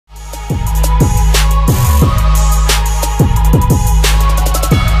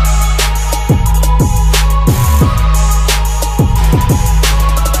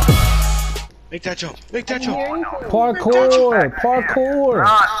Make that jump. Make that jump. Parkour. Parkour.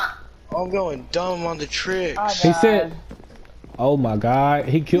 I'm going dumb on the tricks. Oh, He said, "Oh my God,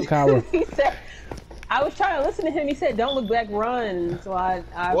 he killed Kyra." He said, I was trying to listen to him. He said, "Don't look back, run." So I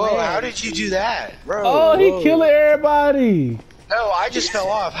Whoa, ran. how did you do that, bro? Oh, he Whoa. killing everybody. No, I just fell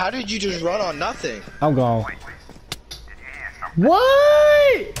off. How did you just run on nothing? I'm gone. What?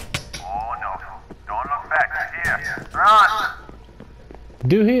 Oh no! Don't look back. You're here. Run!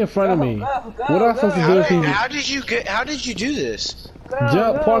 Dude, he in front of me. Go, What am I supposed to do? If he How did you do this?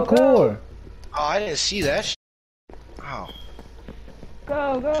 jump parkour? Oh, I didn't see that. Wow.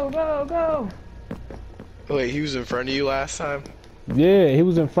 Go. Wait, he was in front of you last time? Yeah, he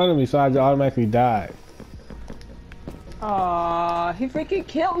was in front of me, so I just automatically died. Aw, he freaking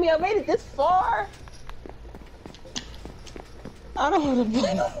killed me. I made it this far. I don't want to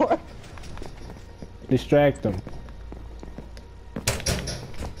play no more. Distract him.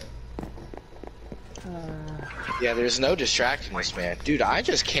 Yeah, there's no distracting this man. Dude, I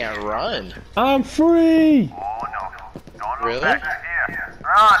just can't run. I'm free. Oh no! Don't look Really? back. You're here.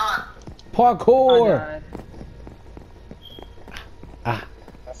 Run! Parkour. I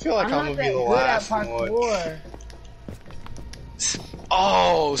feel like I'm gonna be the good at last one. parkour.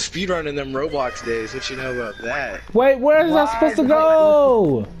 Oh, speedrunning them Roblox days. What you know about that? Wait, where is I supposed to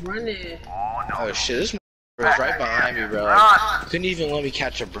go? Running. Oh no! Oh shit, this was right behind me, bro. Like, couldn't even let me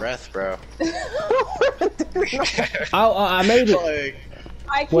catch a breath, bro. I made it. Like,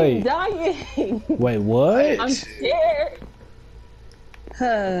 I keep Wait. dying. Wait, what? I'm scared.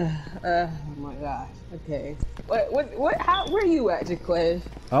 Oh my gosh. Okay. What? How? Where you at, Jaquez?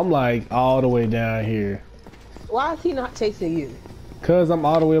 I'm like all the way down here. Why is he not chasing you? Cause I'm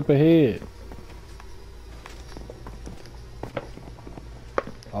all the way up ahead.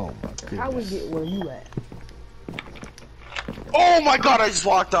 Oh my goodness. How we get where you at? oh my god, I just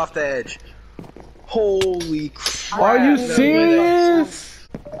walked off the edge. Holy crap. Are you No way. serious?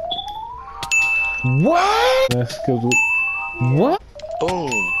 What? That's cause what? Boom.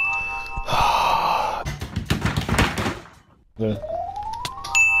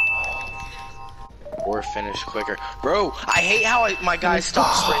 Or finish quicker. Bro, I hate how my guy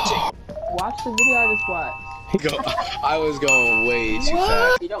stopped sprinting. Watch the video I just watched. I was going way too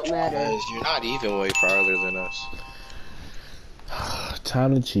fast. You don't matter. Because you're not even way farther than us.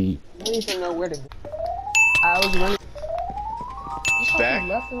 Time to cheat. I don't even know where to go. I was running. He's back. I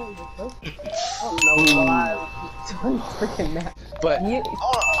don't know why. Freaking map. But You,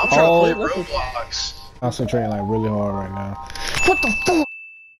 I'm trying to Oh. play Roblox. Concentrating like really hard right now. What the fuck?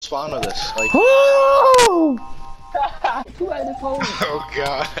 Spawn with us. Like, Oh! you had this whole oh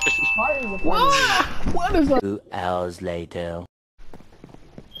god. party with What? What is that? 2 hours later.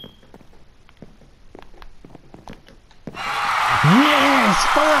 Yes!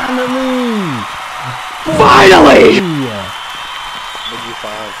 Finally! Finally! What did you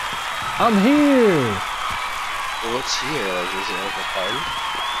find? I'm here! What's here? Like, is it like a party?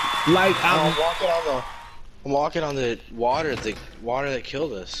 Like, I'm walking on the water. The water that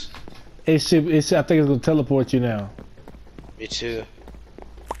killed us. I think it's gonna teleport you now. Me too.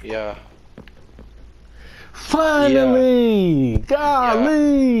 Yeah. Finally!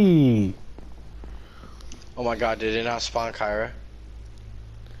 Golly! Oh my god, did it not spawn Kyra?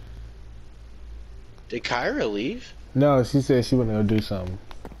 Did Kyra leave? No, she said she wanted to do something.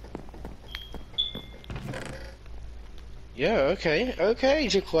 Yeah, okay,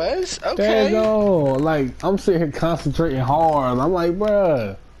 Jaquez, There you okay. go. Like, I'm sitting here concentrating hard. I'm like,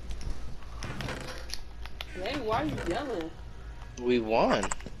 bruh. Hey, why are you yelling? We won.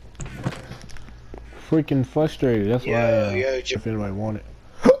 Freaking frustrated. That's why I am. Yo, If anybody want it.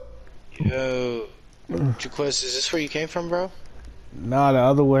 Yo, Jaquez, is this where you came from, bro? Nah, the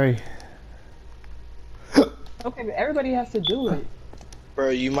other way. Okay, but everybody has to do it. Bro,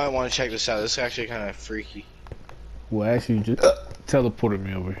 you might want to check this out. This is actually kind of freaky. Well, actually, you just teleported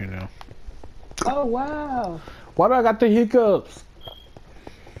me over here now. Oh wow! Why do I got the hiccups?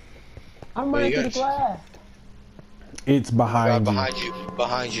 I'm Where running you through the guys? glass. It's behind you. Behind you,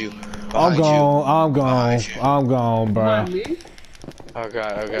 behind you, I'm behind you. gone. I'm gone. Behind you. I'm gone, Behind bruh. me. Oh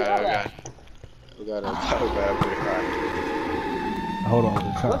god, oh god, oh god. Oh god, oh god, oh god, I'm gonna cry. Hold on.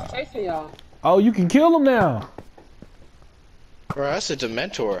 What's chasing y'all? Oh, you can kill him now. Bro, that's a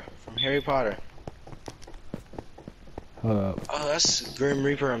Dementor from Harry Potter. Hold up. Oh, that's Grim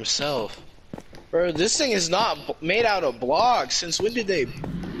Reaper himself. Bro, this thing is not made out of blocks. Since when did they?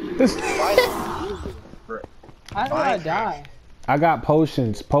 How did I die? I got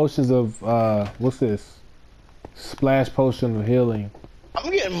potions. Potions of what's this? Splash potion of healing. I'm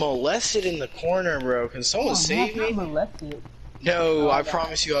getting molested in the corner, bro. Can someone save I'm me? molested. No, Oh, I God.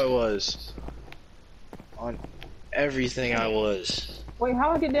 promise you I was. On everything I was. Wait,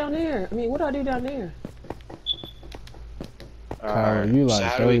 how I get down there? I mean, what do I do down there? Kyle, you so like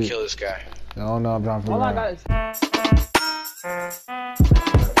how do we kill this guy? I don't know. I'm trying to figure All I out. got is.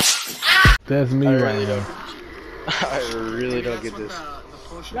 That's me right now. I really don't get this.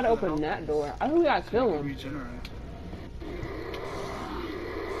 You gotta open that door. I think we gotta kill him.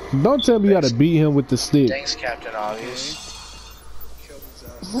 Don't tell me you gotta beat him with the stick. Thanks, Captain Obvious.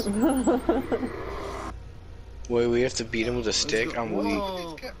 Wait, we have to beat him with a stick? I'm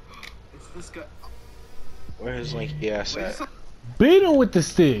weak. It's this guy. Where's Linky ass at? Beat him with the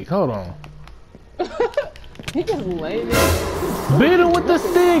stick. Hold on. He just laid there. Beat him with the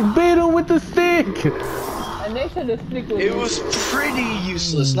stick. Beat him with the stick. And they said the stick was. It was pretty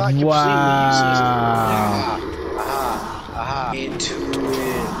useless, not completely useless. Aha. Into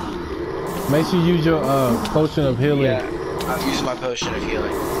it. Make sure you use your potion of healing. Yeah, I'm using my potion of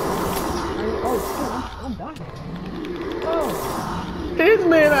healing. Oh shit, I'm dying. Oh. This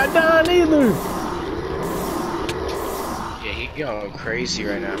man not dying either. Yeah, he's going crazy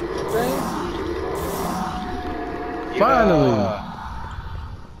right now. Finally.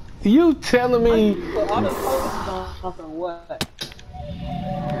 You telling me? So all the posts on for what?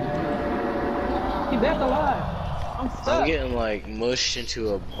 He back alive. I'm stuck. I'm getting like mushed into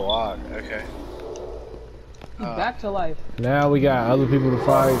a block. Okay. He's back to life. Now we got other people to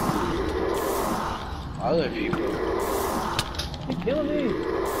fight. Other people. He's killing me.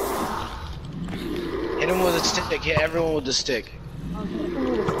 Hit him with a stick. Hit everyone with the stick. I'm hitting him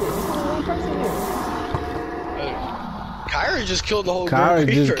with a stick. He's the only person here. Kyra just killed the whole group. Kyra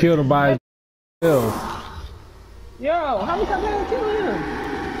just killed him by himself. Yo, how many times I kill him?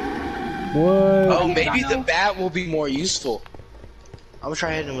 What? Oh, maybe the bat will be more useful. I'm gonna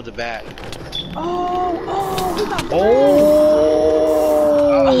try hitting him with the bat. We got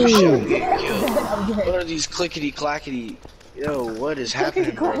Oh shit, I'm getting killed. I'm dead. What are these clickety clackety? Yo, what is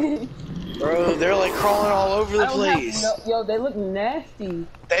happening, bro? Bro, they're like crawling all over the place. Yo, they look nasty.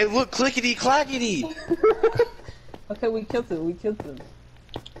 They look clickety clackety. Okay, we killed him.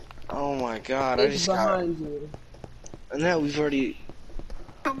 Oh my god, I He's just got. behind you. And now we've already.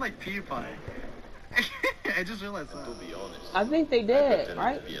 I'm like PewDiePie. I just realized that. To be honest, I think they did,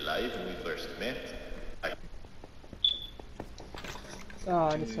 right? to be alive when we first met.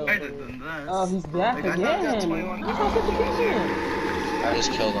 Oh, this so Better weird. than this. Oh, he's back Like, I again. got 21 He's on kitchen. I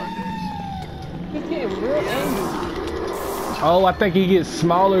just killed him. He's getting real angry. Oh, I think he gets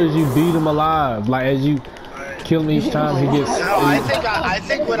smaller as you beat him alive. Like as you kill him each time, he gets. No, I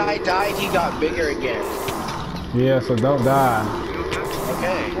think when I died, he got bigger again. Yeah, so don't die.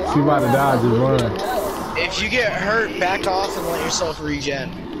 Okay. If you about to die, just run. If you get hurt, back off and let yourself regen.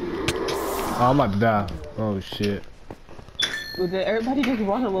 Oh, I'm about to die. Oh shit. Well, then everybody just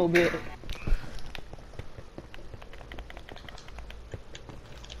run a little bit.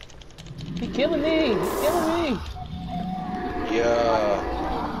 He's killing me. Yeah.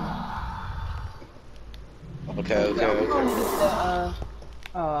 Okay. I'm going to get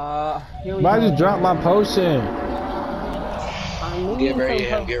that, here we But I go. just dropped my potion. I'm Get ready to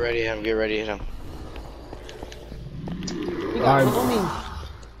some hit him. Get ready to hit him. Get ready to hit him. He got Alright. homies.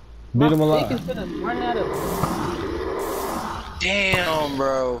 Beat him My alive. stick is finna run out of. Damn,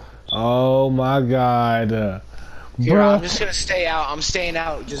 bro. Oh my god. Here, Bruh. I'm just gonna stay out. I'm staying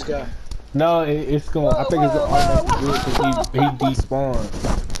out. Just go. No, it's going. I think it's almost good because he despawned.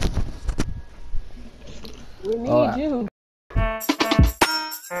 We need Oh, you.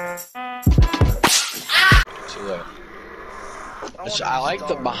 Too late. I like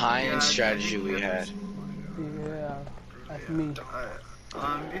the behind strategy we had. Yeah, that's me.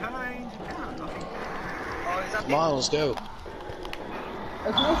 I'm behind. Come on, let's go.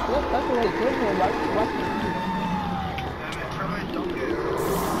 That's no stuff. That's the way it feels here. Watch Damn it, Trevor, don't get it.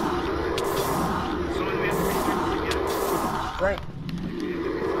 So we have to restart this again. Right.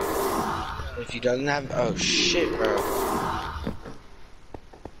 If he doesn't have, oh shit, bro.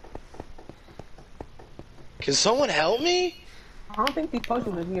 Can someone help me? I don't think these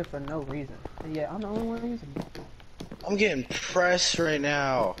potions are here for no reason. Yeah, I'm the only one using them. I'm getting pressed right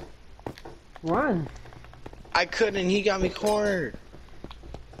now. Run. I couldn't, and he got me cornered.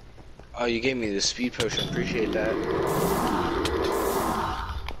 Oh, you gave me the speed potion. Appreciate that.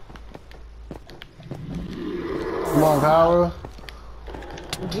 Come on, Kyra.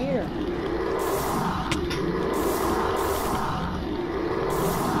 I'm here.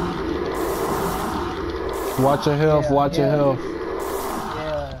 Watch your health. Yeah, Watch your yeah. health.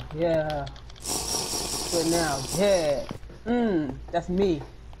 Yeah. But now, dead. That's me.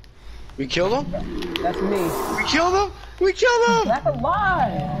 We killed him? That's me. We killed him? We killed him! That's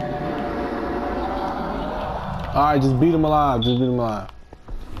alive. Alright, just beat him alive. Just beat him alive.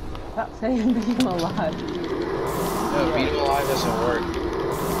 Stop saying beat him alive. No, beat him alive doesn't work.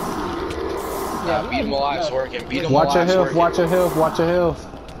 Yeah, Beat him alive's working. Beat him Watch your alive's health, working. watch your health, watch your health.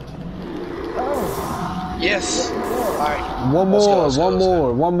 Oh. Yes. Alright. One Let's go, more, let's go, one let's go.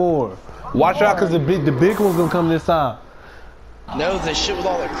 more, one more. Watch out, cause the big one's gonna come this time. No, the shit with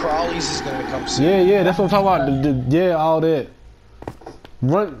all the crawlies is gonna come soon. Yeah, that's what I'm talking about. Yeah, all that.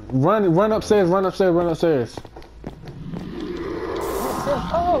 Run upstairs, run upstairs, run upstairs.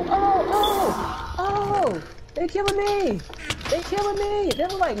 Oh! They killing me! They killing me! They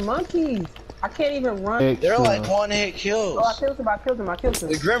look like monkeys. I can't even run. They're like one-hit kills. Oh, I killed him.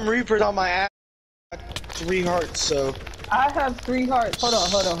 The Grim Reaper's on my ass. 3 hearts, so. I have 3 hearts. Hold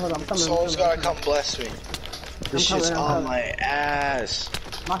on. I'm coming. Someone's gotta come bless me. This shit's on my ass.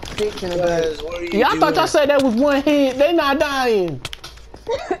 My stick's in the Guys, what are you doing? Yeah, I thought y'all said that was one hit. They not dying.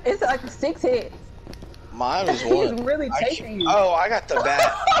 It's like 6 hits. Mine was He's one. really chasing you. Oh, I got the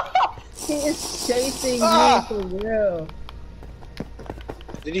bat. He is chasing you for real.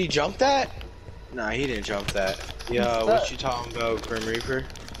 Did he jump that? Nah, he didn't jump that. Yo, what you talking about, Grim Reaper?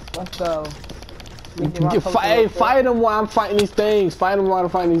 Let's go. Fight him while I'm fighting these things. Fight him while I'm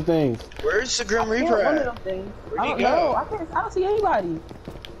fighting these things. Where's the Grim Reaper One of at? them things. Where'd he I go? don't know. I don't see anybody.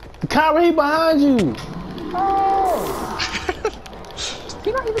 Kyrie, he behind you. Oh.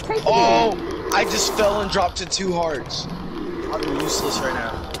 He's not even chasing me. Oh, I just fell and dropped to 2 hearts. I'm useless right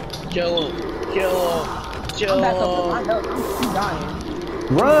now. Kill him. Kill him. Kill I'm back up to him. my health. I'm dying.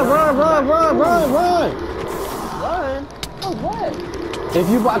 Run. Run? Oh, what? If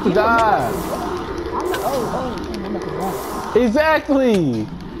you about to die. I'm not, I'm about to die. Exactly.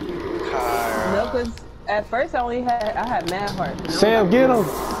 No, because at first I had mad hearts. Sam, get him.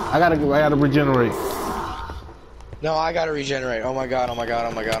 I gotta regenerate. No, I gotta regenerate. Oh my god.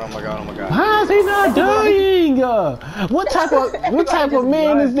 How is he not dying? What type of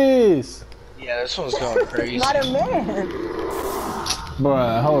man is this? Yeah, this one's going crazy. Not a man.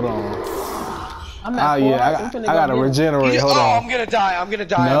 Bruh, hold on. I'm at 4 hearts. I gotta regenerate. Hold on. I'm gonna die. I'm gonna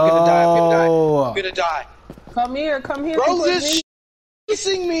die. Come here. Bro, this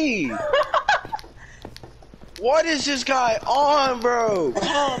chasing me. What is this guy on, bro?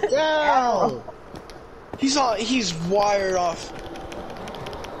 Calm down. He's wired off.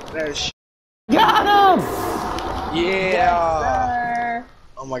 That shit. Got him! Yeah. Yes, sir.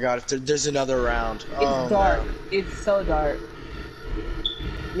 Oh my god, there's another round. It's dark. No. It's so dark.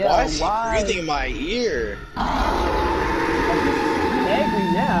 Yo, Why is he breathing in my ear? He's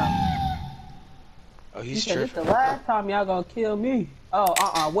angry now. Oh, He he's said, "This the tripping. last time y'all gonna kill me." Oh,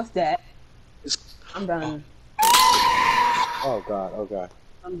 what's that? I'm done. Oh god.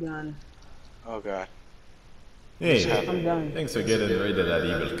 I'm done. Oh god. Hey, I'm done. thanks for getting rid of that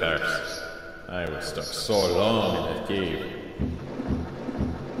evil curse. I was stuck so long in that cave.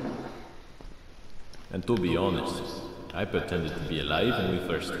 And to be honest, I pretended to be alive when we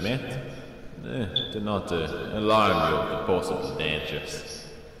first met. To not alarm you of the possible dangers.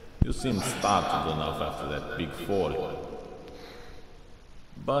 You seemed startled enough after that big fall.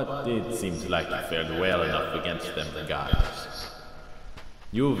 But it seems like you fared well enough against them regardless.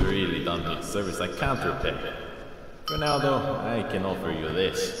 You've really done me a service I can't repay. For now though, I can offer you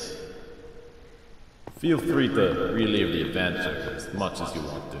this. Feel free to relive the adventure as much as you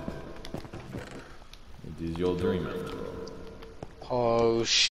want to. It is your dream after all. Oh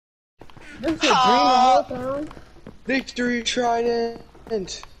sh. This is a dream the whole time. Victory trident.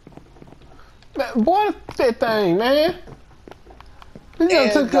 Man, boy, that thing, man. This done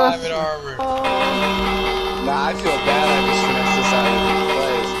And took diamond us. armor. Nah, I feel bad. I just messed this out of the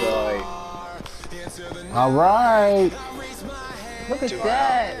place, All right. Look at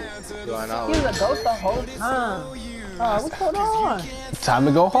that. boy. Do I not He was a ghost the whole time. Oh, what's going on? Time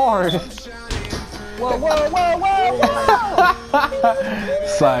to go hard. Whoa.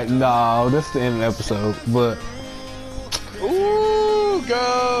 It's like, no, this is the end of the episode. But Ooh,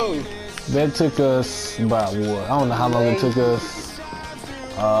 go! that took us about what? I don't know how long it took us.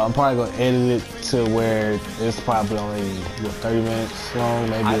 I'm probably gonna edit it to where it's probably only what, 30 minutes long,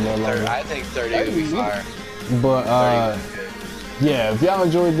 maybe a little longer. I think 30 would be fire. But yeah, if y'all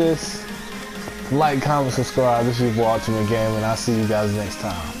enjoyed this, like, comment, subscribe. This is your boy UltimateGamer, and I'll see you guys next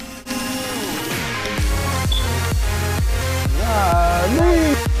time.